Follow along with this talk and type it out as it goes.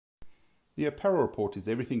The Apparel Report is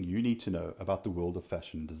everything you need to know about the world of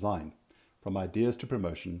fashion and design, from ideas to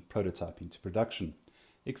promotion, prototyping to production.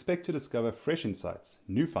 Expect to discover fresh insights,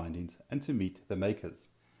 new findings, and to meet the makers.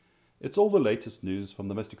 It's all the latest news from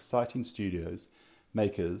the most exciting studios,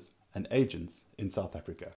 makers, and agents in South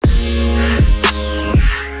Africa.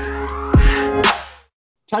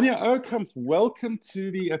 Tanya Aucamp, welcome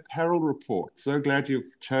to the Apparel Report. So glad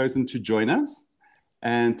you've chosen to join us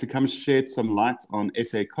and to come shed some light on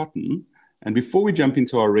SA Cotton. And before we jump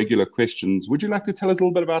into our regular questions, would you like to tell us a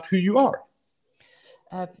little bit about who you are?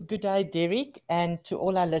 Good day, Derek, and to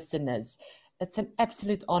all our listeners. It's an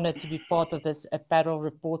absolute honor to be part of this Apparel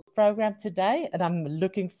Report program today, and I'm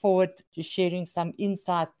looking forward to sharing some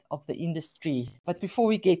insight of the industry. But before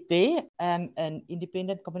we get there, I'm an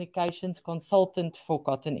independent communications consultant for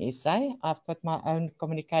Cotton SA. I've got my own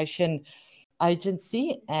communication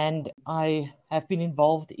agency, and I have been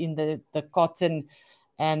involved in the Cotton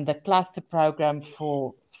and the cluster program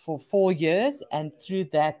for 4 years, and through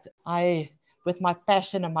that, with my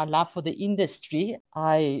passion and my love for the industry,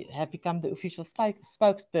 I have become the official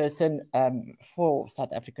spokesperson for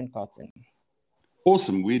South African Cotton.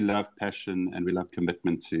 Awesome. We love passion and we love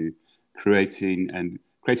commitment to creating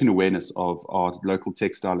awareness of our local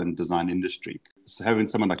textile and design industry. So having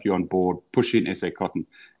someone like you on board pushing SA Cotton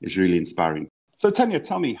is really inspiring. So Tanya,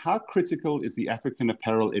 tell me, how critical is the African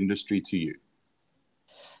apparel industry to you?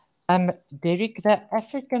 Derek, the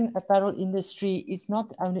African apparel industry is not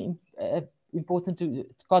only important to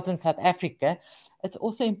Cotton South Africa, it's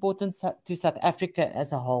also important to South Africa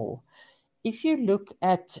as a whole. If you look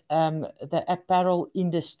at the apparel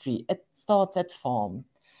industry, it starts at farm.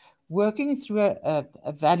 Working through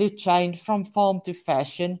a value chain from farm to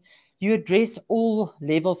fashion, you address all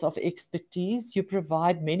levels of expertise, you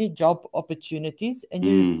provide many job opportunities, and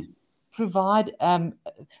you provide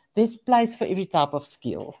there's place for every type of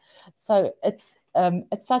skill. So it's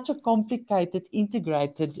such a complicated,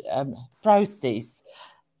 integrated process.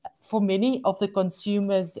 For many of the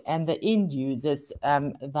consumers and the end users,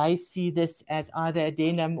 they see this as either a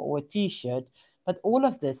denim or a t-shirt, but all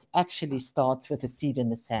of this actually starts with a seed in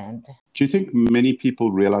the sand. Do you think many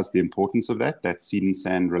people realize the importance of that seed and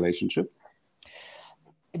sand relationship?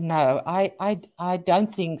 No, I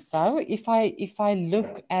don't think so. If I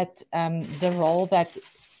look at the role that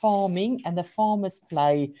farming and the farmers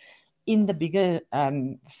play in the bigger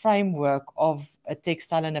framework of a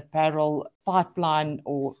textile and apparel pipeline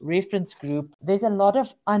or reference group, there's a lot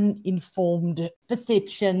of uninformed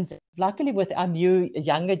perceptions. Luckily, with our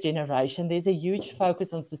younger generation, there's a huge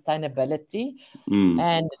focus on sustainability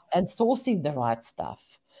and sourcing the right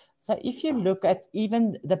stuff. So if you look at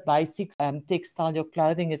even the basic textile your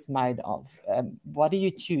clothing is made of, what do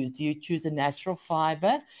you choose? Do you choose a natural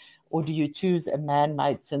fiber or do you choose a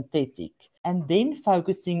man-made synthetic? And then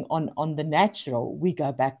focusing on the natural, we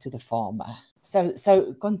go back to the farmer.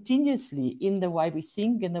 So continuously in the way we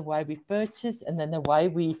think, in the way we purchase, and then the way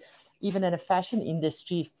we, even in a fashion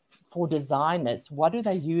industry for designers, what do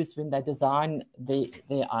they use when they design their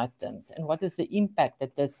items? And what is the impact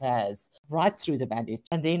that this has right through the value?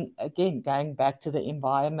 And then again, going back to the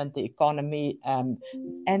environment, the economy,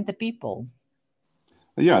 and the people.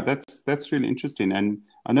 Yeah, that's really interesting. And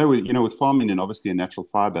I know, with farming and obviously a natural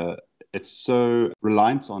fiber, it's so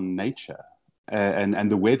reliant on nature and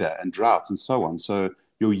the weather and droughts and so on. So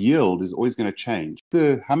your yield is always going to change.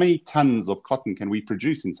 How many tons of cotton can we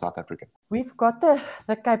produce in South Africa? We've got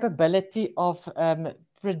the capability of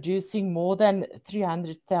producing more than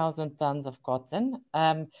 300,000 tons of cotton.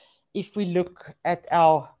 If we look at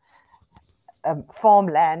our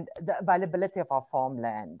farmland, the availability of our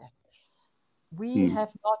farmland, we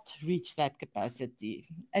have not reached that capacity.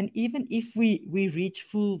 And even if we reach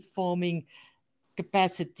full farming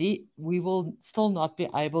capacity, we will still not be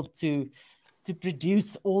able to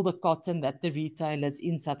produce all the cotton that the retailers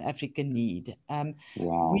in South Africa need.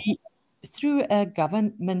 Wow. Through a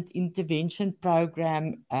government intervention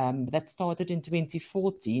program that started in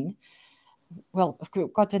 2014, well,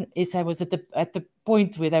 Cotton SA was at the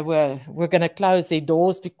point where they were going to close their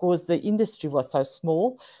doors because the industry was so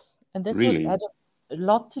small. And this Really? had a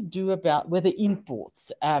lot to do with the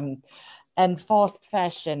imports and fast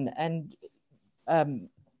fashion. And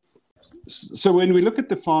so when we look at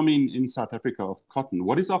the farming in South Africa of cotton,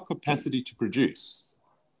 what is our capacity to produce?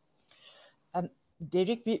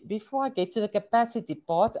 Derek, before I get to the capacity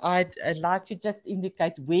part, I'd like to just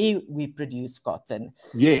indicate where we produce cotton.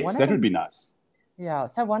 Yes, that would be nice. Yeah,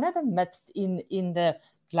 so one of the myths in the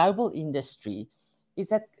global industry is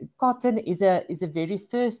that cotton is a very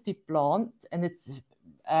thirsty plant and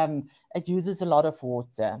it uses a lot of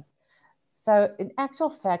water. So in actual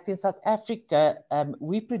fact, in South Africa,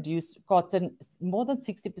 we produce cotton. More than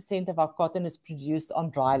 60% of our cotton is produced on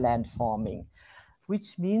dry land farming,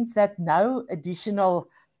 which means that no additional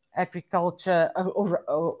agriculture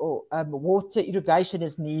or water irrigation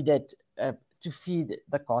is needed to feed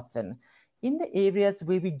the cotton. In the areas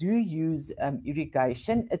where we do use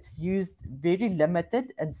irrigation, it's used very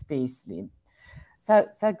limited and sparsely. So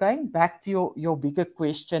going back to your bigger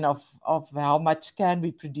question of how much can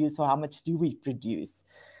we produce or how much do we produce,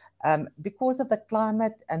 because of the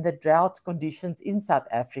climate and the drought conditions in South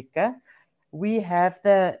Africa, we have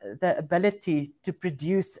the ability to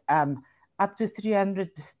produce up to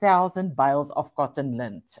 300,000 bales of cotton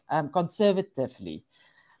lint conservatively.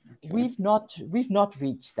 Okay. We've not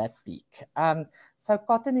reached that peak. So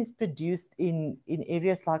cotton is produced in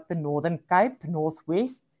areas like the Northern Cape,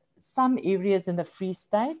 Northwest, some areas in the Free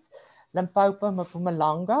State, Limpopo,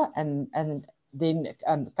 Mpumalanga, and then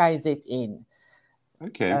KZN.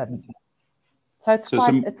 Okay. So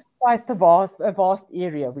it's quite a vast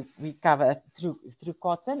area we cover through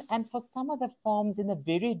cotton. And for some of the farms in the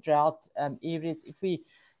very drought areas, if we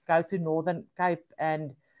go to Northern Cape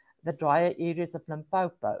and the drier areas of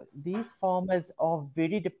Limpopo, these farmers are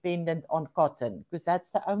very dependent on cotton because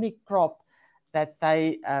that's the only crop that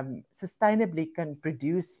they sustainably can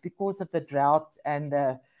produce because of the drought and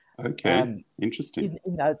the interesting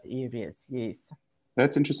in those areas. Yes,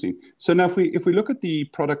 that's interesting. So now, if we look at the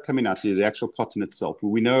product coming out, the actual cotton itself,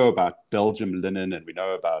 we know about Belgium linen and we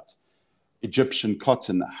know about Egyptian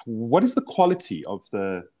cotton. What is the quality of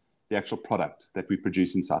the actual product that we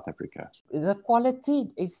produce in South Africa? The quality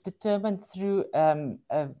is determined through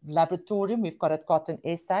a laboratorium. We've got at Cotton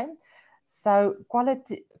SA. So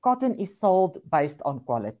cotton is sold based on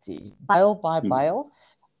quality, bale by bale,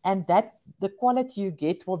 and that the quality you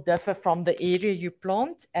get will differ from the area you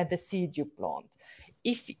plant and the seed you plant.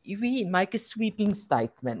 If we make a sweeping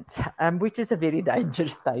statement, which is a very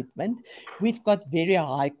dangerous statement, we've got very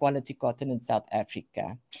high quality cotton in South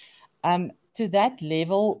Africa. To that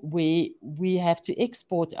level, we have to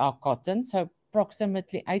export our cotton. So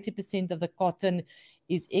approximately 80% of the cotton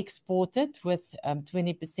is exported with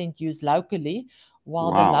 20% used locally,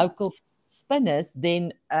 while the local spinners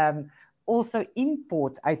then also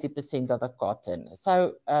import 80% of the cotton.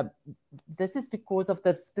 So this is because of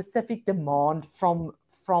the specific demand from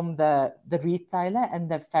the retailer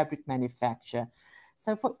and the fabric manufacturer.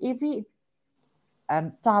 So for every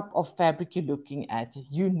type of fabric you're looking at,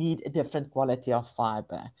 you need a different quality of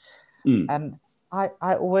fiber.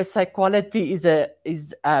 I always say quality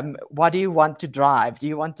is what do you want to drive? Do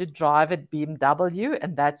you want to drive a BMW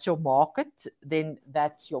and that's your market? Then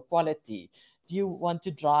that's your quality. Do you want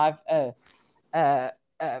to drive a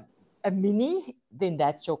Mini? Then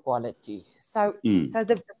that's your quality. So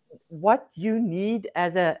what you need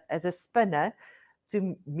as a spinner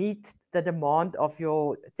to meet the demand of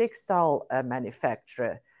your textile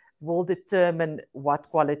manufacturer will determine what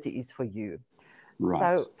quality is for you.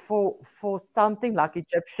 Right. So for something like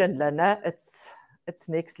Egyptian linen, it's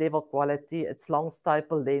next level quality. It's long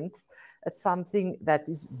staple lengths. It's something that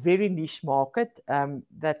is very niche market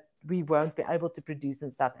that we won't be able to produce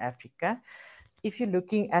in South Africa. If you're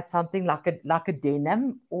looking at something like a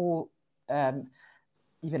denim or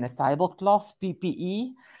even a tablecloth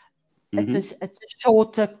PPE, it's a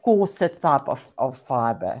shorter, coarser type of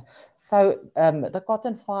fiber. So the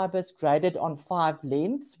cotton fiber is graded on 5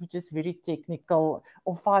 lengths, which is very technical,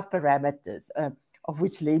 or 5 parameters, of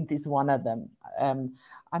which length is one of them.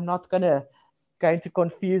 I'm not going to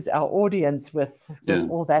confuse our audience with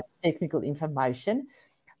all that technical information,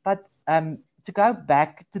 but to go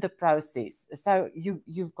back to the process. So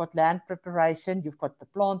you've got land preparation, you've got the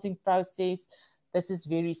planting process. This is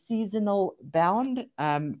very seasonal bound,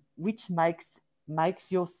 which makes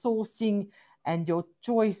your sourcing and your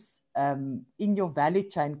choice in your value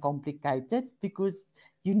chain complicated because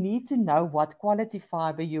you need to know what quality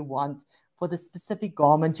fiber you want for the specific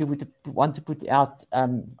garment you would want to put out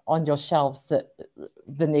on your shelves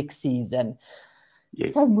the next season.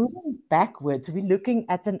 Yes. So moving backwards, we're looking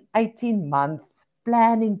at an 18-month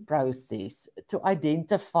planning process to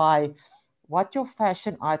identify what your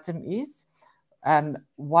fashion item is,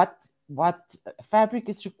 what fabric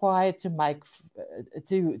is required to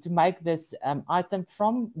make this item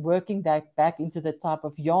from, working that back into the type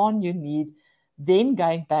of yarn you need, then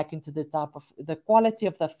going back into the type of the quality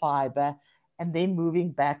of the fiber, and then moving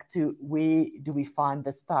back to where do we find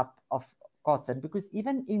this type of cotton. Because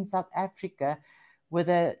even in South Africa, with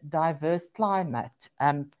a diverse climate,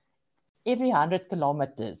 every 100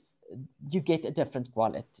 kilometers, you get a different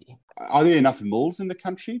quality. Are there enough mills in the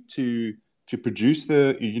country to produce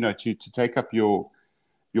to take up your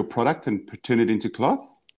your product and turn it into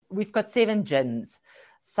cloth? We've got 7 gins.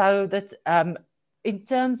 So that's in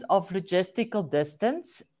terms of logistical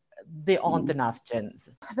distance, there aren't enough gins.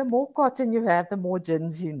 The more cotton you have, the more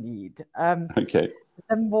gins you need. Okay.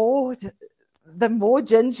 The more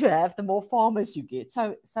gins you have, the more farmers you get.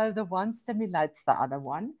 So the one stimulates the other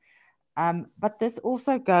one. But this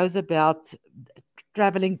also goes about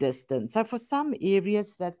traveling distance. So for some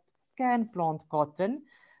areas that can plant cotton,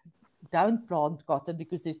 don't plant cotton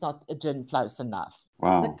because there's not a gin close enough.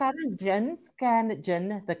 Wow. The current gins can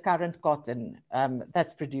gin the current cotton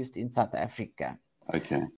that's produced in South Africa.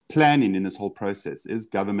 Okay. Planning in this whole process, is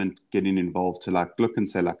government getting involved to look and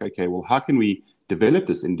say okay, well, how can we develop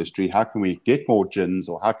this industry? How can we get more gins,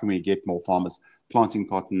 or how can we get more farmers planting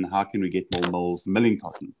cotton? How can we get more mills milling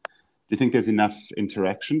cotton? Do you think there's enough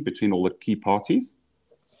interaction between all the key parties?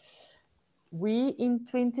 We in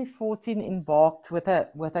 2014 embarked with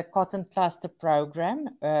a cotton cluster program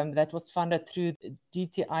that was funded through the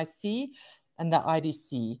DTIC and the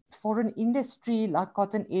IDC. For an industry like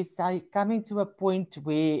Cotton SA, coming to a point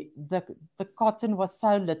where the cotton was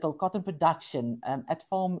so little, cotton production at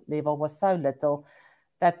farm level was so little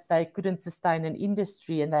that they couldn't sustain an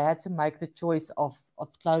industry, and they had to make the choice of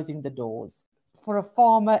closing the doors. For a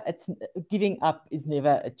farmer, it's giving up is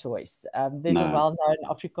never a choice. There's a well-known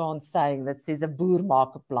Afrikaans saying that says 'n boer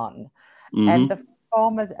maak 'n plan'. And the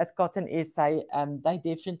farmers at Cotton SA, they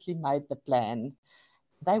definitely made the plan.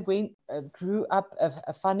 They drew up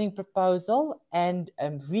a funding proposal and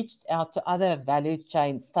reached out to other value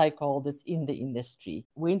chain stakeholders in the industry.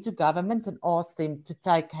 Went to government and asked them to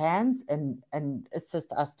take hands and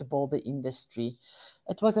assist us to build the industry.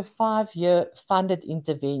 It was a 5-year funded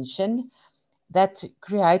intervention that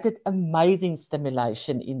created amazing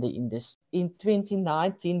stimulation in the industry. In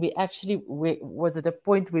 2019, we actually was at a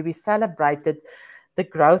point where we celebrated the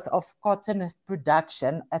growth of cotton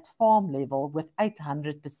production at farm level with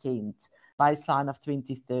 800% baseline of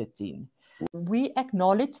 2013. We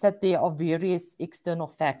acknowledge that there are various external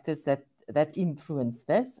factors that influence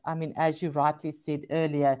this. I mean, as you rightly said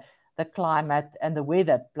earlier, the climate and the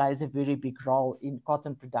weather plays a very big role in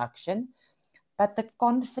cotton production. But the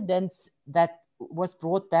confidence that was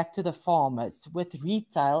brought back to the farmers with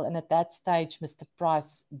retail, and at that stage, Mr.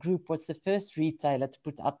 Price Group was the first retailer to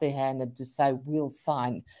put up their hand and to say, we'll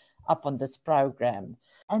sign up on this program.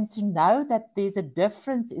 And to know that there's a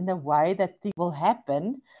difference in the way that things will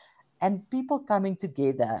happen and people coming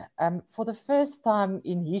together for the first time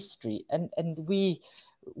in history. And we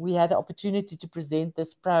had the opportunity to present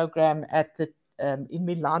this program at in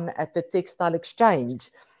Milan at the Textile Exchange,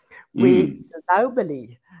 where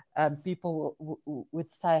globally people would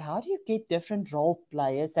say, how do you get different role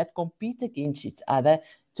players that compete against each other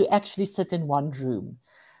to actually sit in one room?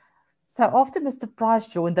 So after Mr. Price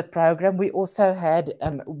joined the program, we also had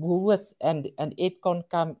Woolworths and Edcon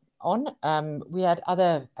come on. We had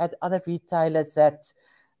other retailers that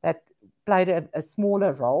played a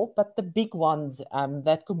smaller role, but the big ones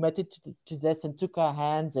that committed to this and took our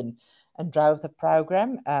hands and drove the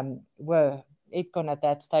program were Edcon at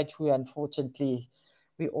that stage, who unfortunately,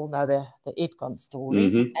 we all know the Edcon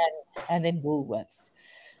story, and then Woolworths.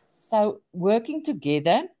 So working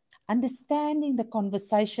together, understanding the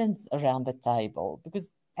conversations around the table,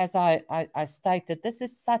 because as I stated, this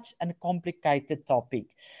is such a complicated topic.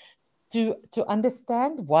 To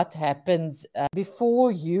understand what happens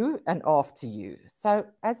before you and after you. So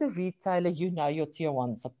as a retailer, you know your tier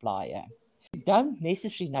 1 supplier. You don't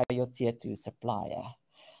necessarily know your tier 2 supplier.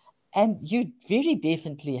 And you very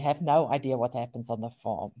definitely have no idea what happens on the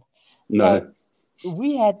farm. No. So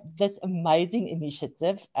we had this amazing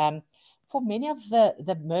initiative. For many of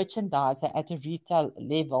the merchandiser at a retail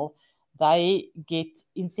level, they get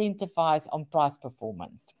incentivized on price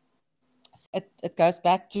performance. It goes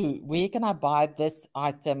back to, where can I buy this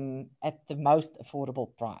item at the most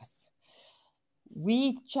affordable price?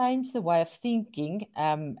 We changed the way of thinking,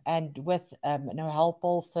 and with Noelle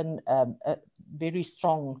Paulson, a very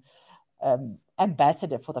strong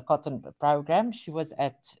ambassador for the cotton program, she was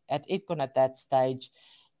at Edcon at that stage,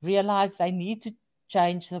 realized they need to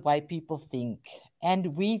change the way people think.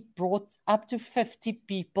 And we brought up to 50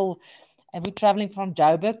 people, and we're traveling from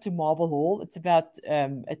Joburg to Marble Hall. It's about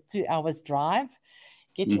a 2 hours drive,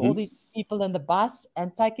 getting all these people in the bus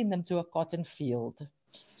and taking them to a cotton field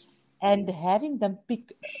and having them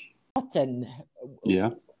pick cotton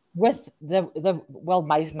with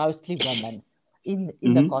mostly women in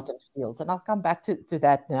the cotton fields. And I'll come back to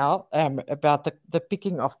that now about the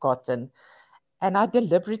picking of cotton. And I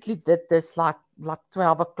deliberately did this like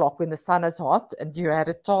 12 o'clock when the sun is hot, and you had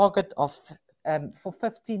a target of for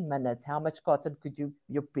 15 minutes, how much cotton could you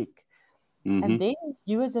pick? And then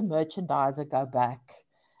you as a merchandiser go back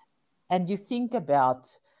and you think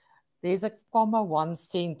about there's a 0.1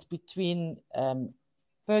 cent between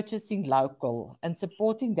purchasing local and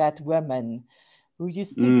supporting that woman who you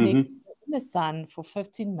stood next to in the sun for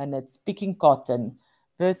 15 minutes picking cotton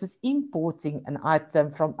versus importing an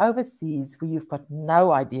item from overseas where you've got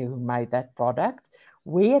no idea who made that product,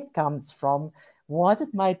 where it comes from, was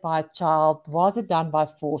it made by a child, was it done by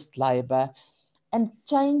forced labor, and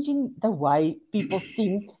changing the way people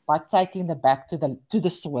think by taking them back to the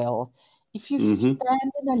soil. If you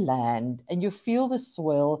stand in a land and you feel the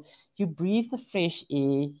soil, you breathe the fresh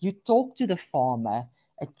air, you talk to the farmer,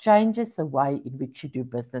 it changes the way in which you do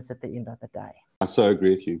business at the end of the day. I so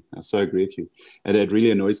agree with you. I so agree with you. And it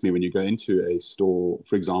really annoys me when you go into a store,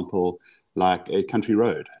 for example, like a Country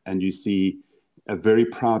Road, and you see a very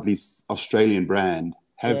proudly Australian brand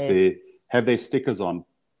have their stickers on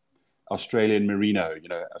Australian merino,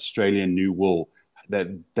 Australian new wool, that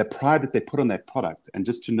the pride that they put on that product. And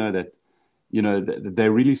just to know that,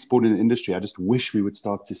 they're really supporting the industry. I just wish we would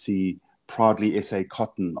start to see proudly SA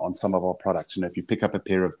cotton on some of our products. If you pick up a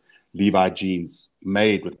pair of Levi jeans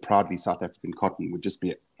made with proudly South African cotton, would just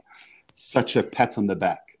be such a pat on the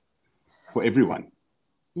back for everyone.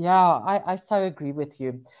 Yeah, I so agree with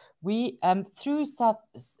you. We through South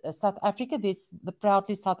Africa, there's the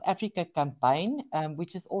Proudly South Africa campaign,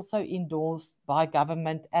 which is also endorsed by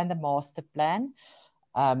government and the master plan,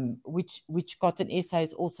 which Cotton SA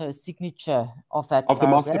is also a signature of that of program.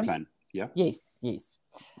 The master plan. Yeah. Yes.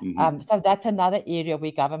 So that's another area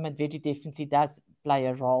where government very definitely does play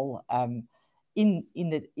a role in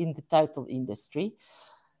the total industry.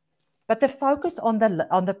 But the focus on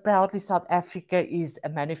the Proudly South Africa is a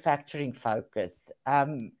manufacturing focus.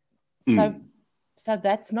 So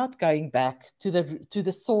that's not going back to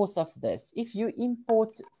the source of this. If you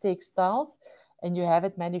import textiles and you have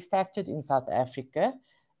it manufactured in South Africa,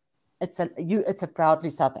 it's a Proudly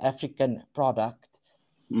South African product.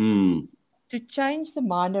 To change the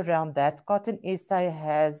mind around that, Cotton SA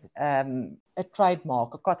has a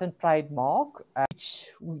trademark, a cotton trademark,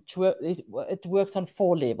 it works on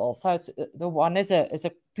 4 levels. So the one is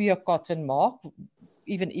a pure cotton mark,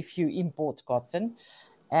 even if you import cotton,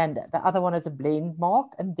 and the other one is a blend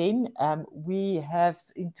mark. And then we have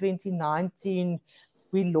in 2019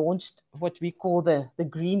 we launched what we call the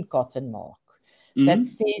green cotton mark that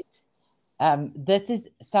says this is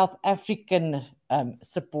South African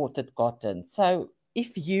supported cotton. So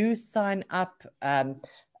if you sign up,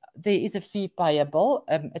 there is a fee payable.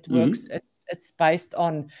 It works. It's based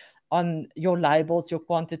on your labels, your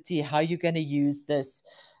quantity, how you're going to use this.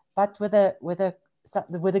 But with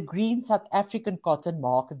a green South African cotton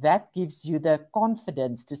mark, that gives you the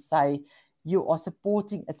confidence to say you are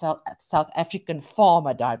supporting a South African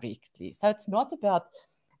farmer directly. So it's not about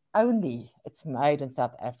only it's made in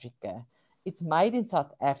South Africa. It's made in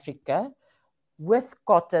South Africa with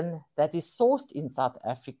cotton that is sourced in South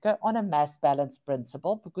Africa on a mass balance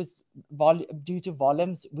principle, because due to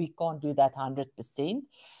volumes, we can't do that 100%.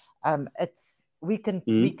 We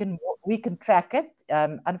can track it,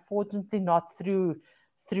 unfortunately not through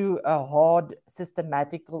a hard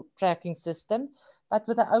systematical tracking system, but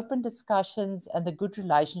with the open discussions and the good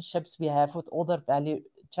relationships we have with all the value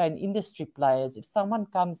chain industry players. If someone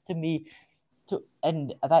comes to me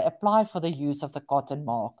and they apply for the use of the cotton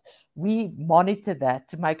mark, we monitor that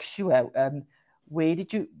to make sure where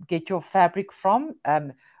did you get your fabric from?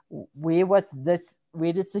 Where does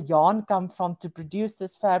the yarn come from to produce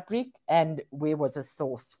this fabric, and where was it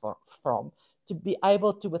sourced from? To be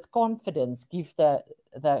able to, with confidence, give the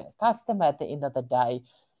customer at the end of the day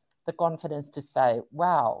the confidence to say,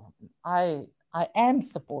 wow, I am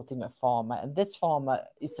supporting a farmer, and this farmer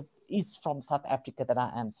is from South Africa that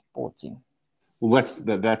I am supporting. Well,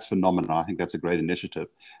 that's phenomenal. I think that's a great initiative.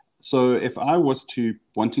 So if I was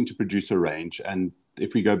wanting to produce a range, and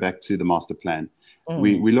if we go back to the master plan,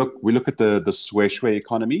 we look at the Sweshwe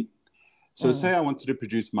economy. So say I wanted to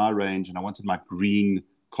produce my range and I wanted my green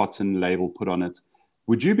cotton label put on it.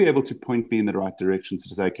 Would you be able to point me in the right direction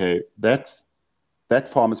to say, okay, that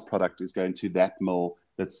farmer's product is going to that mill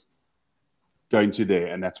that's going to there,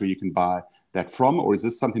 and that's where you can buy that from? Or is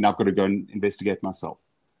this something I've got to go and investigate myself?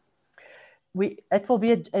 It will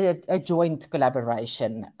be a joint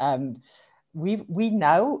collaboration. We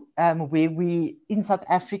know where we in South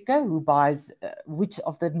Africa who buys which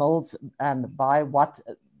of the mills buy what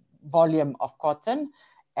volume of cotton,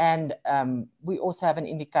 and we also have an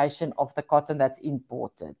indication of the cotton that's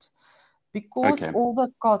imported. Because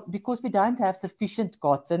because we don't have sufficient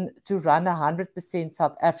cotton to run 100%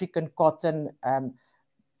 South African cotton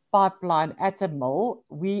pipeline at a mill,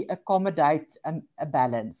 we accommodate a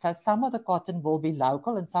balance. So some of the cotton will be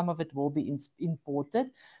local and some of it will be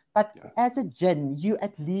imported. But as a gin, you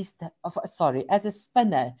at least, as a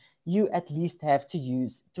spinner, you at least have to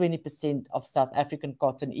use 20% of South African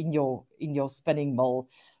cotton in your spinning mill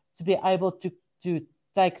to be able to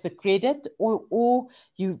take the credit, or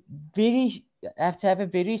you have to have a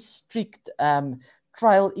very strict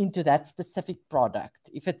trail into that specific product.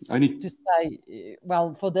 If it's to say,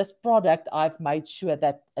 well, for this product, I've made sure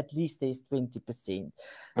that at least there's 20%.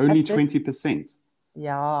 Only 20%?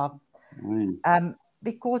 Yeah.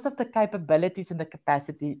 Because of the capabilities and the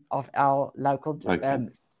capacity of our local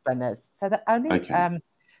spinners. So the only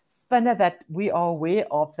spinner that we are aware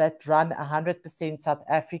of that run 100% South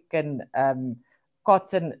African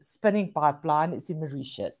cotton spinning pipeline is in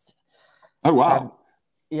Mauritius. Oh, wow.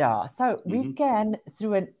 Yeah, so we can,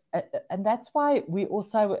 through and that's why we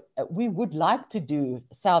would like to do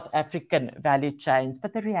South African value chains,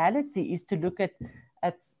 but the reality is to look at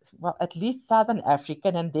least Southern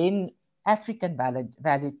African and then African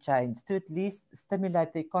value chains to at least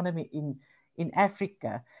stimulate the economy in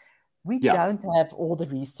Africa. We don't have all the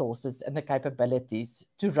resources and the capabilities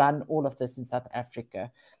to run all of this in South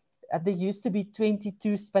Africa. There used to be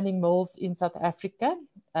 22 spinning mills in South Africa.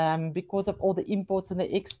 Because of all the imports and the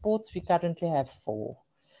exports, we currently have 4.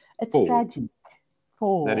 It's tragic.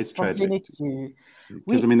 4. That is tragic. 22.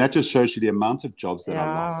 Because, that just shows you the amount of jobs that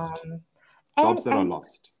are lost. Are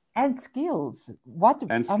lost. And skills.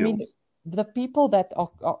 The people that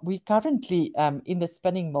we currently in the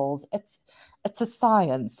spinning mills, it's a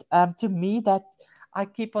science. To me, that I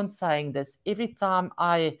keep on saying this every time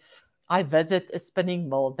I visit a spinning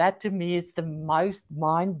mill. That to me is the most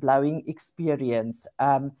mind-blowing experience.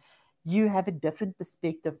 You have a different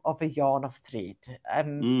perspective of a yarn of thread.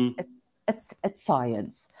 It's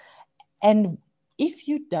science. And if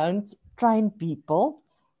you don't train people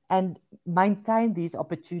and maintain these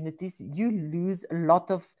opportunities, you lose a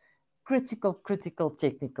lot of critical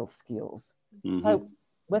technical skills. So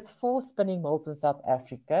with 4 spinning mills in South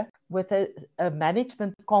Africa, with a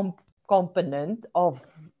management component of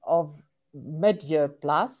mid-year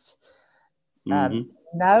plus,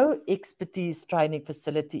 no expertise training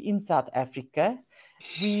facility in South Africa.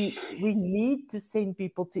 We need to send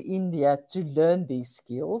people to India to learn these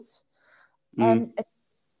skills, and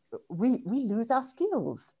we lose our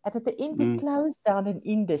skills. And at the end, we close down an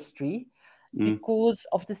industry because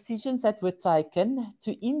of decisions that were taken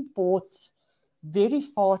to import very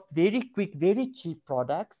fast, very quick, very cheap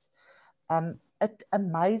products. It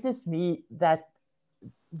amazes me that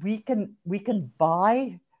we can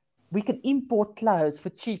import clothes for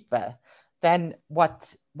cheaper than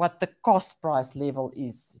what the cost price level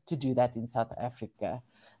is to do that in South Africa.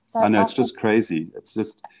 So I know, it's just crazy.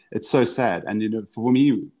 It's so sad. And for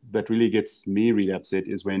me, that really gets me really upset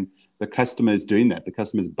is when the customer is doing that. The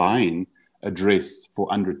customer is buying a dress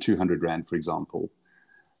for under 200 Rand, for example.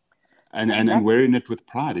 And wearing it with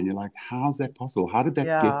pride, and you're like, how's that possible? How did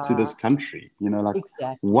that get to this country?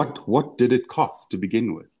 Exactly. What did it cost to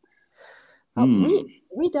begin with?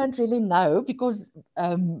 We don't really know because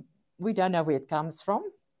we don't know where it comes from.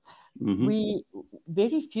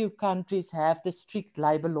 Very few countries have the strict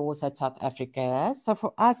labor laws that South Africa has. So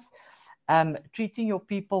for us, treating your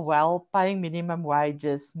people well, paying minimum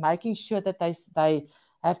wages, making sure that they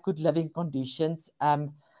have good living conditions.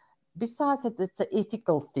 Besides that, it's an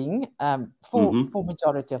ethical thing for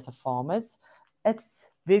majority of the farmers. It's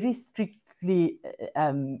very strictly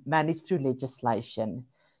managed through legislation.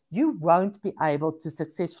 You won't be able to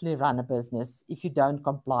successfully run a business if you don't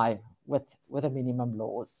comply with the minimum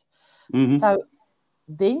laws. So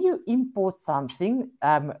then you import something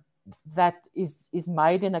that is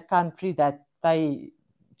made in a country that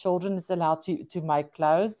children is allowed to make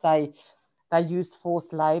clothes. They use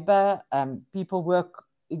forced labor. People work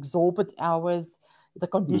exorbitant hours, the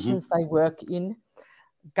conditions they work in.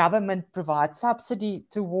 Government provides subsidy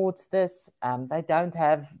towards this. They don't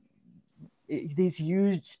have these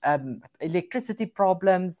huge electricity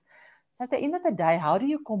problems. So at the end of the day, how do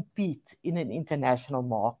you compete in an international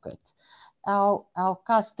market? Our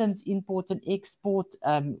customs import and export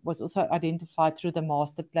was also identified through the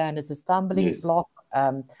master plan as a stumbling block.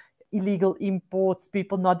 Illegal imports,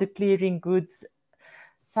 people not declaring goods.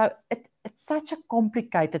 So it's such a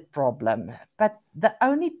complicated problem, but the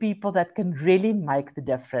only people that can really make the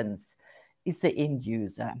difference is the end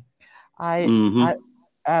user.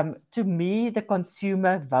 To me, the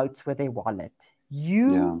consumer votes with their wallet.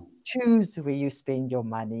 You choose where you spend your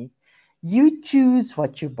money. You choose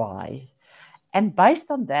what you buy. And based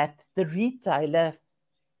on that, the retailer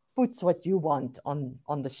puts what you want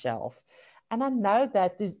on the shelf. And I know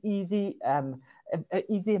that is easy, an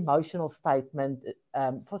easy emotional statement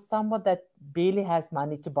for someone that barely has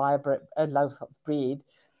money to buy a loaf of bread.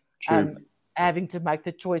 True. Having to make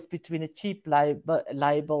the choice between a cheap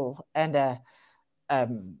label and a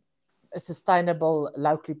sustainable,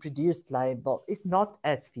 locally produced label is not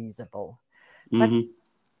as feasible. But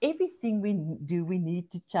everything we do, we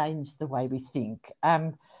need to change the way we think.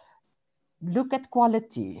 Look at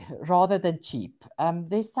quality rather than cheap.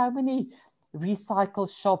 There's so many recycle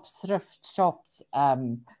shops, thrift shops,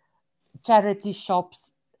 charity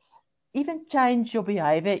shops. Even change your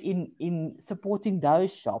behavior in supporting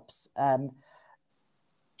those shops.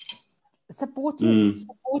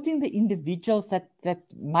 Supporting the individuals that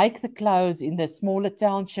make the clothes in the smaller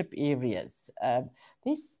township areas.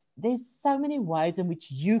 There's so many ways in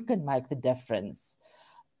which you can make the difference.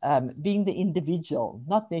 Being the individual,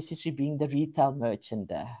 not necessarily being the retail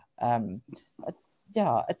merchant.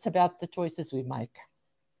 Yeah, it's about the choices we make.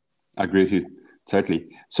 I agree with you totally.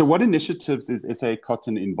 So what initiatives is SA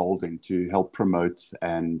Cotton involved in to help promote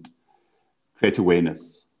and create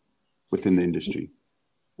awareness within the industry?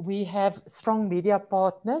 We have strong media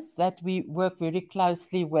partners that we work very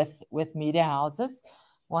closely with media houses.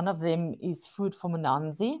 One of them is Food for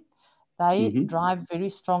Mnanzi. They drive very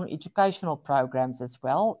strong educational programs as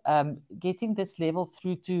well, getting this level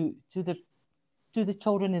through to the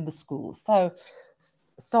children in the school. So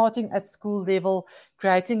starting at school level,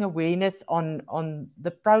 creating awareness on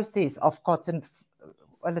the process of cotton.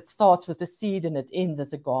 Well, it starts with the seed and it ends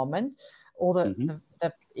as a garment. All the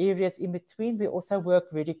areas in between. We also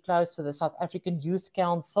work very close with the South African Youth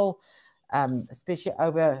Council, especially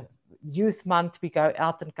over Youth Month. We go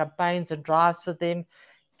out on campaigns and drives for them,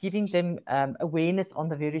 giving them awareness on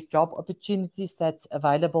the various job opportunities that's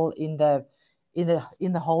available in the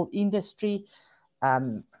whole industry.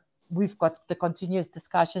 We've got the continuous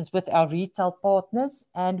discussions with our retail partners,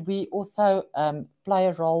 and we also play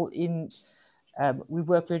a role in. We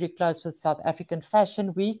work very close with South African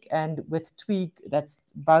Fashion Week and with Tweak. That's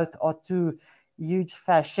both are two huge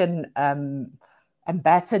fashion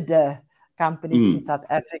ambassador companies in South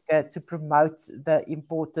Africa to promote the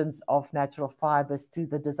importance of natural fibers to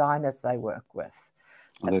the designers they work with.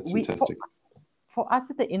 So that's fantastic. For us,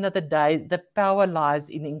 at the end of the day, the power lies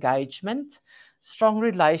in engagement, strong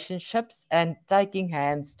relationships, and taking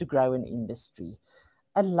hands to grow an industry.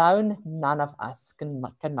 Alone, none of us can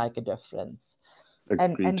make a difference.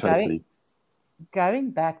 Agreed, totally.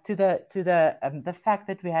 Going back to the fact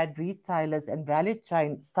that we had retailers and value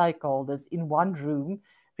chain stakeholders in one room,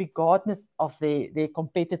 regardless of their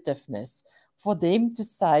competitiveness, for them to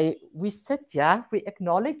say, we sit here, we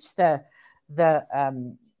acknowledge the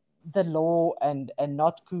law and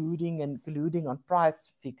not colluding on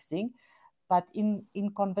price fixing, but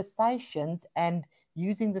in conversations and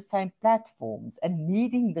using the same platforms and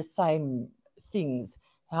needing the same things,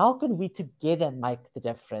 how can we together make the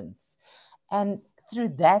difference? And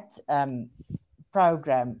through that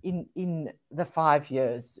program, in the 5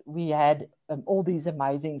 years, we had all these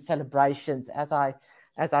amazing celebrations. As I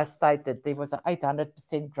stated, there was an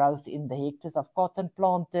 800% growth in the hectares of cotton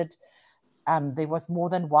planted. There was more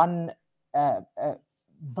than 1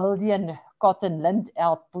 billion cotton lint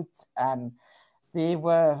output. There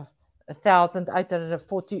were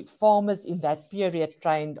 1,840 farmers in that period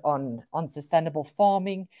trained on sustainable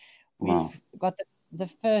farming. Wow. We've got the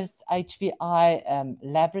first HVI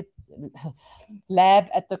lab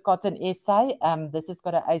at the Cotton SA. This has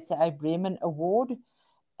got an ACA Bremen Award,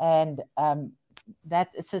 and that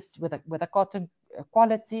assists with a cotton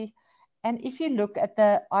quality. And if you look at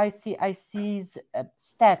the ICAC's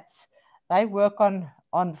stats, they work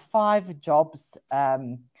on 5 jobs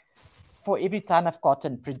for every ton of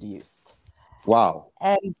cotton produced. Wow.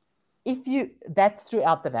 And that's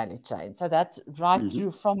throughout the value chain. So that's right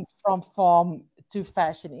through from farm to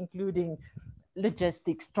fashion, including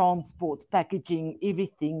logistics, transport, packaging,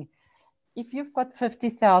 everything. If you've got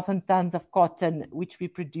 50,000 tons of cotton, which we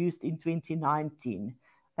produced in 2019,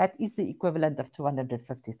 that is the equivalent of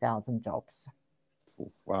 250,000 jobs.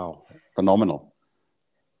 Wow, phenomenal.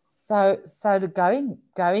 So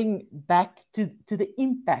going back to the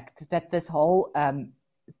impact that this whole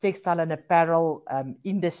textile and apparel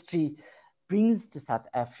industry brings to South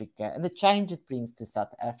Africa and the change it brings to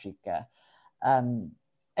South Africa,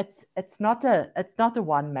 it's not a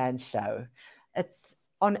one-man show. It's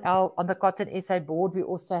on the Cotton SA board. We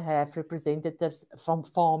also have representatives from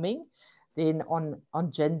farming. Then on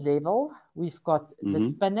gin level, we've got the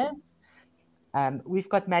spinners. We've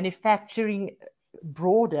got manufacturing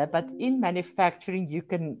broader, but in manufacturing, you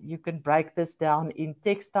can break this down in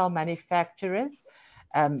textile manufacturers,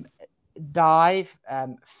 dye,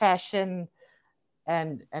 fashion,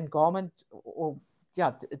 and garment, or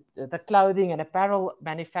the clothing and apparel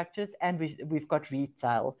manufacturers, and we've got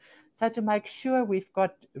retail. So to make sure we've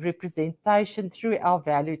got representation through our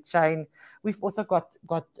value chain, we've also got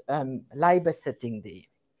labor sitting there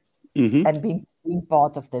and being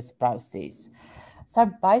part of this process. So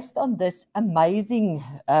based on this amazing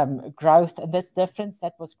growth and this difference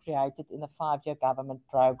that was created in the 5-year government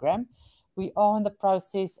program, we are in the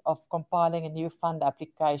process of compiling a new fund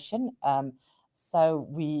application. So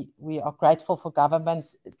we are grateful for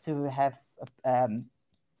government to have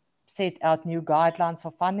set out new guidelines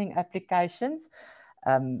for funding applications.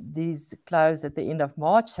 These close at the end of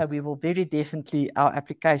March, so we will very definitely, our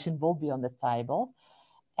application will be on the table.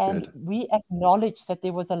 And Good. we acknowledge that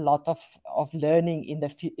there was a lot of learning in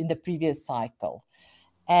the previous cycle.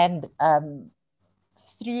 And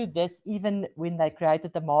through this, even when they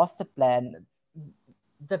created the master plan,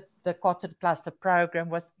 the Cotton Cluster program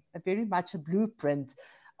was very much a blueprint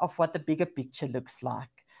of what the bigger picture looks like.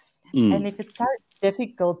 And if it's so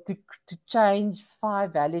difficult to change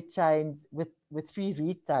 5 value chains with 3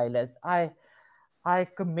 retailers, I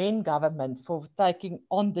commend government for taking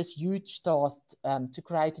on this huge task to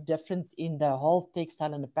create a difference in the whole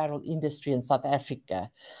textile and apparel industry in South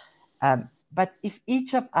Africa. But if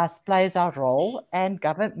each of us plays our role and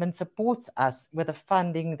government supports us with the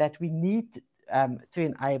funding that we need to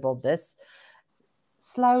enable this,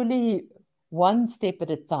 slowly, one step at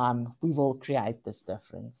a time, we will create this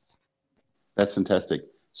difference. That's fantastic.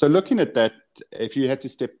 So looking at that, if you had to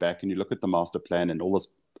step back and you look at the master plan and all this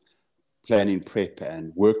planning, prep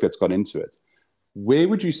and work that's gone into it, where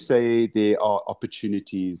would you say there are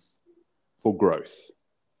opportunities for growth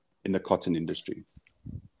in the cotton industry?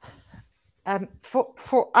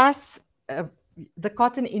 For us, the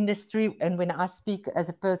cotton industry, and when I speak as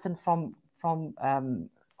a person from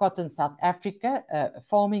Cotton South Africa,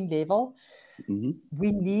 farming level,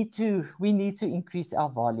 we need to increase our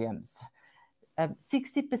volumes.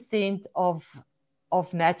 60% of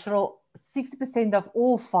 60% of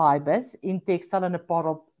all fibers in textile and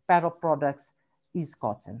apparel products is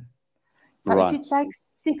cotton. So if you take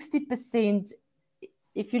 60%,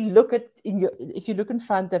 if you look in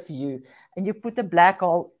front of you and you put a black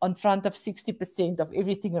hole in front of 60% of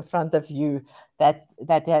everything in front of you that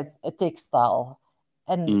has a textile,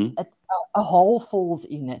 and a hole falls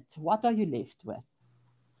in it, what are you left with?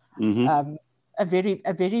 A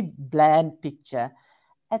very bland picture.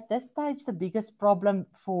 At this stage, the biggest problem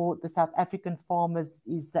for the South African farmers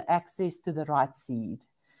is the access to the right seed,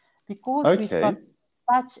 because we've got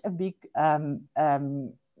such a big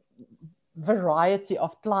variety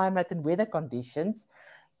of climate and weather conditions.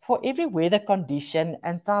 For every weather condition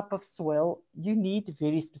and type of soil, you need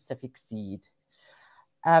very specific seed.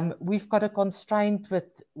 We've got a constraint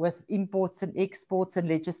with imports and exports and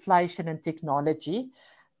legislation and technology.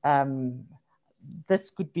 This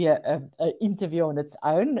could be an interview on its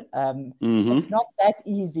own. It's not that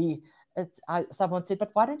easy. Someone said, but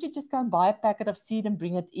why don't you just go and buy a packet of seed and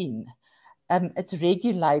bring it in? It's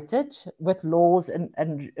regulated with laws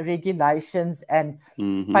and regulations and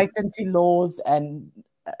patency laws and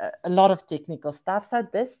a lot of technical stuff. So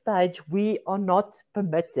at this stage, we are not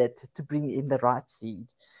permitted to bring in the right seed,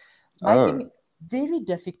 making it very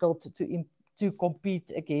difficult to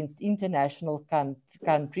compete against international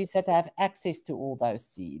countries that have access to all those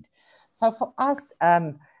seed. So for us,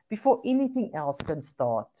 before anything else can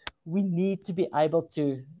start, we need to be able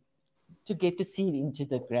to get the seed into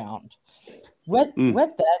the ground. With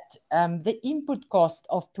that, the input cost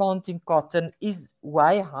of planting cotton is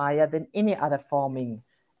way higher than any other farming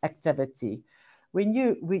activity. When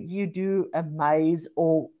you do a maize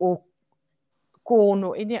or corn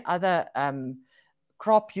or any other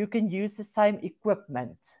crop, you can use the same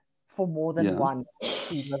equipment for more than one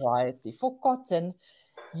seed variety. For cotton,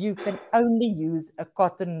 you can only use a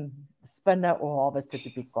cotton spinner or harvester to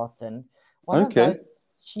pick cotton. One of those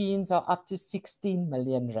machines are up to 16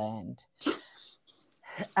 million rand.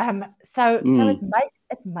 So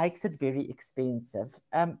it makes it very expensive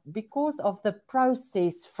because of the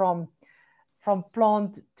process from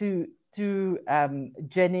plant to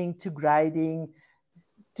ginning to grading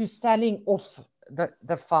to selling off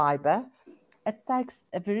the fiber. It takes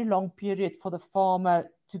a very long period for the farmer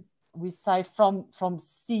to, we say, from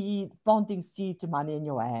seed, planting seed to money in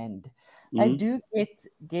your hand. They do get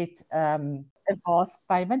advance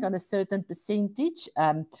payment on a certain percentage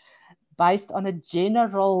based on a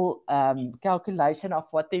general calculation of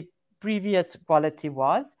what the previous quality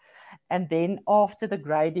was. And then after the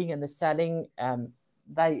grading and the selling,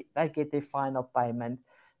 they get their final payment.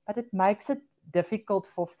 But it makes it difficult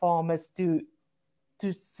for farmers to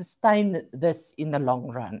to sustain this in the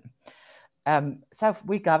long run. So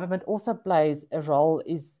we government also plays a role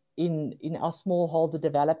is in our smallholder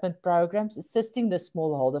development programs, assisting the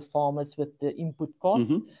smallholder farmers with the input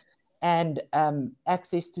cost and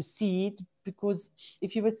access to seed, because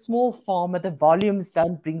if you're a small farmer, the volumes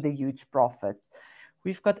don't bring the huge profit.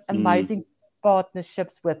 We've got amazing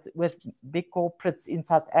partnerships with big corporates in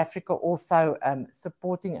South Africa also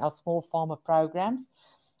supporting our small farmer programs.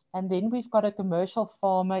 And then we've got a commercial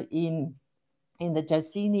farmer in the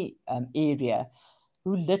Josini area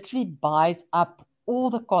who literally buys up all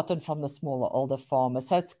the cotton from the smaller older farmers.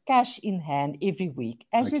 So it's cash in hand every week.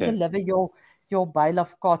 As you deliver your bale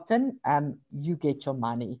of cotton, you get your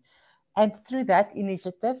money. And through that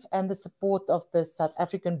initiative and the support of the South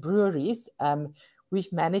African breweries,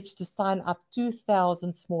 we've managed to sign up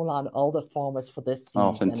 2,000 small and older farmers for this season.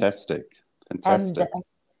 Oh, fantastic. And the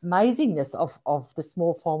amazingness of the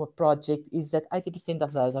Small Farmer Project is that 80%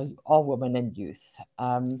 of those are women and youth.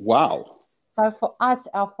 Wow. So for us,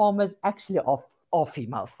 our farmers actually are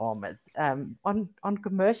female farmers. On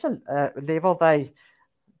commercial level,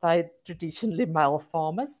 they traditionally male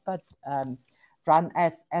farmers, but run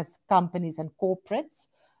as companies and corporates.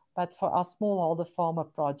 But for our smallholder farmer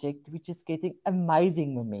project, which is getting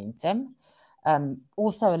amazing momentum,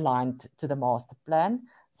 also aligned to the master plan.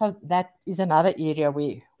 So that is another area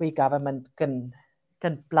where government can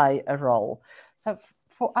play a role. So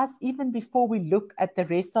for us, even before we look at the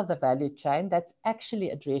rest of the value chain, that's actually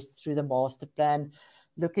addressed through the master plan,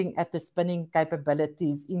 looking at the spinning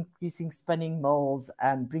capabilities, increasing spinning mills,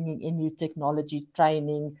 bringing in new technology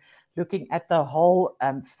training, looking at the whole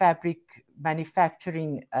fabric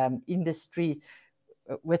manufacturing industry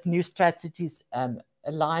with new strategies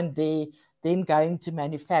aligned there, then going to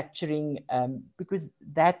manufacturing, because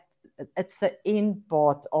it's the end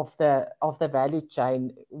part of the value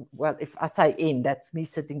chain. Well, if I say end, that's me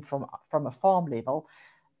sitting from a farm level,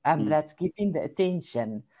 that's getting the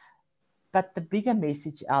attention. But the bigger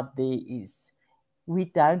message out there is we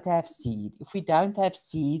don't have seed. If we don't have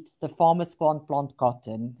seed, the farmers can't plant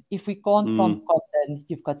cotton. If we can't plant cotton,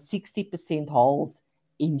 you've got 60% holes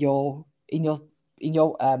in your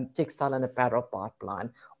textile and apparel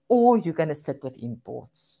pipeline, or you're going to sit with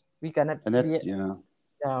imports. We're going to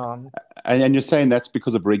and you're saying that's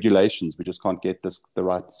because of regulations. We just can't get the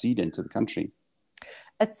right seed into the country.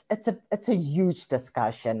 It's a huge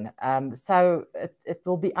discussion. So it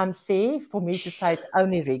will be unfair for me to say it's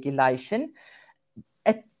only regulation,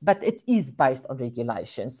 but it is based on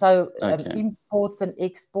regulation. So imports and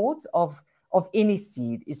exports of any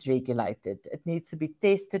seed is regulated. It needs to be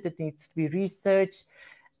tested. It needs to be researched.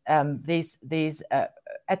 There's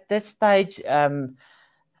at this stage,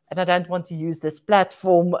 and I don't want to use this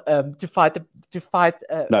platform to fight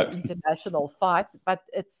international fight, but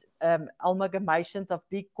it's amalgamations of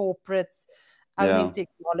big corporates owning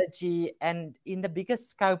technology, and in the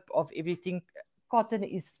biggest scope of everything, cotton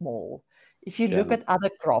is small. If you look at other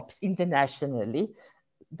crops internationally,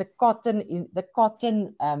 the cotton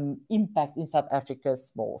impact in South Africa is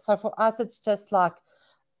small. So for us, it's just like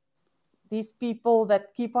these people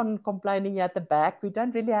that keep on complaining at the back. We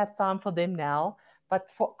don't really have time for them now. But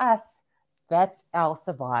for us, that's our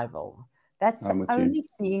survival. That's the only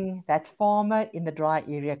thing that farmer in the dry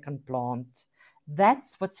area can plant.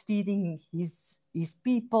 That's what's feeding his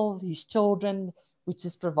people, his children, which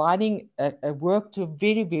is providing a work to a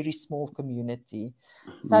very, very small community.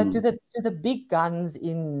 So to the big guns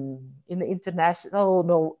in the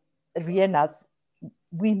international arenas,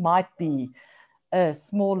 we might be a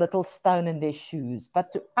small little stone in their shoes.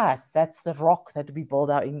 But to us, that's the rock that we build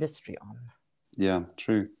our industry on. Yeah,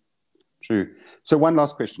 true. So one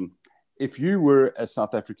last question. If you were a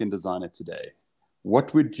South African designer today,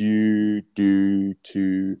 what would you do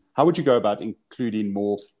how would you go about including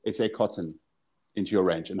more SA cotton into your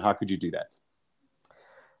range, and how could you do that?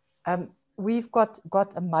 We've got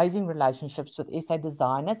amazing relationships with SA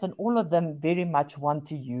designers, and all of them very much want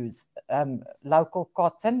to use local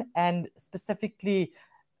cotton, and specifically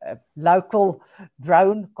local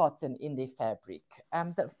grown cotton in their fabric.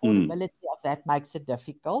 The affordability of that makes it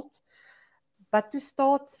difficult. But to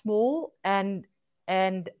start small and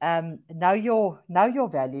know your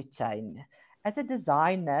value chain. As a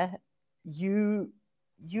designer,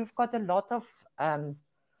 you've got a lot of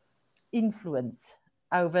influence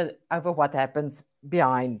over what happens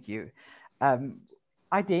behind you.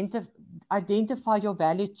 Identify your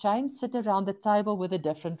value chain, sit around the table with the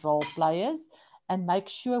different role players, and make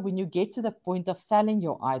sure when you get to the point of selling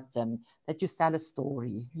your item that you sell a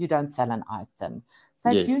story. You don't sell an item.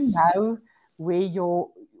 So if you know where your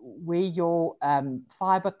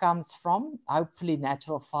fiber comes from, hopefully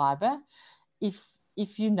natural fiber,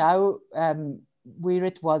 if you know where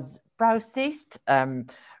it was processed,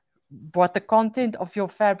 what the content of your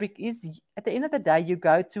fabric is, at the end of the day, you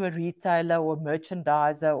go to a retailer or a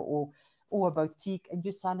merchandiser or a boutique and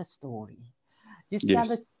you sell a story. You sell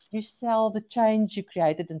Yes. it. You sell the change you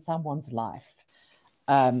created in someone's life.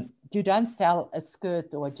 You don't sell a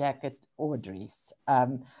skirt or a jacket or a dress.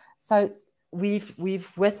 So we've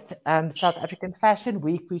with South African Fashion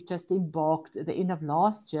Week, we've just embarked at the end of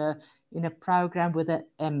last year in a program with the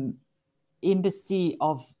embassy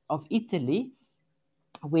of Italy,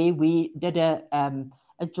 where we did a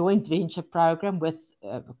joint venture program with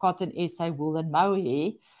Cotton SA, Wool and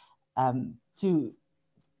Mohair to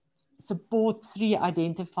support 3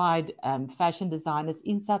 identified fashion designers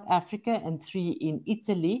in South Africa and 3 in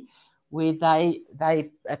Italy, where they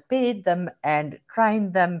paired them and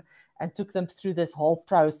trained them and took them through this whole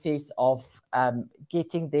process of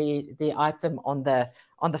getting their item on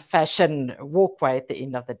the fashion walkway at the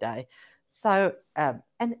end of the day. So,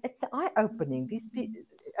 and it's eye-opening. These people,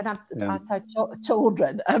 and I say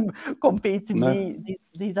children compared to me,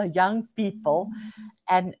 these are young people,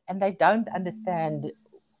 and they don't understand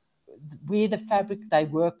where the fabric they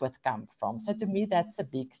work with comes from. So to me, that's a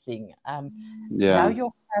big thing. Know your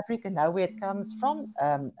fabric and know where it comes from,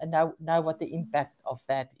 and know what the impact of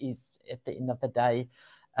that is at the end of the day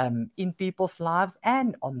in people's lives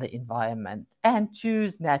and on the environment, and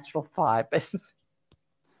choose natural fibers.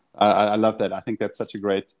 I love that. I think that's such a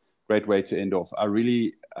great way to end off.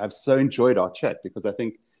 I've so enjoyed our chat, because I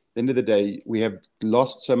think at the end of the day, we have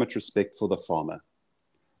lost so much respect for the farmer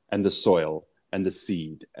and the soil and the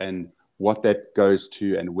seed and what that goes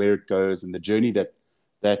to and where it goes, and the journey that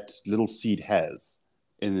little seed has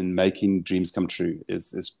in making dreams come true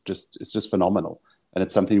is just phenomenal. And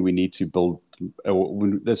it's something we need to build,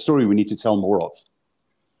 the story we need to tell more of.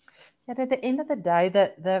 And at the end of the day,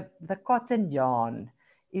 the cotton yarn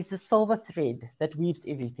is the silver thread that weaves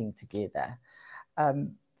everything together.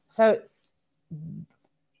 So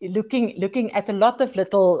looking at a lot of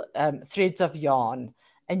little threads of yarn,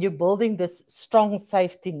 and you're building this strong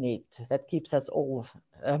safety net that keeps us all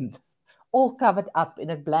covered up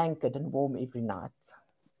in a blanket and warm every night.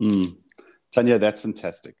 Tanya, that's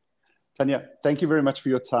fantastic. Tanya, thank you very much for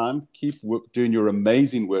your time. Keep doing your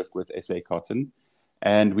amazing work with SA Cotton.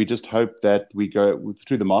 And we just hope that we go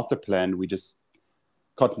through the master plan,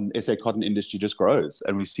 SA Cotton industry just grows,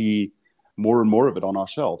 and we see more and more of it on our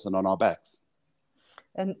shelves and on our backs.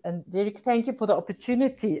 And Derek, thank you for the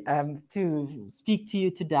opportunity to speak to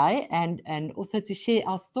you today, and also to share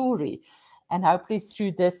our story, and hopefully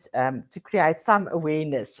through this to create some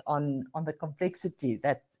awareness on the complexity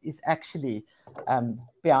that is actually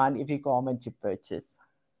behind every garment you purchase.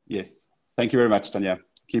 Yes. Thank you very much, Tanya.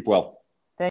 Keep well.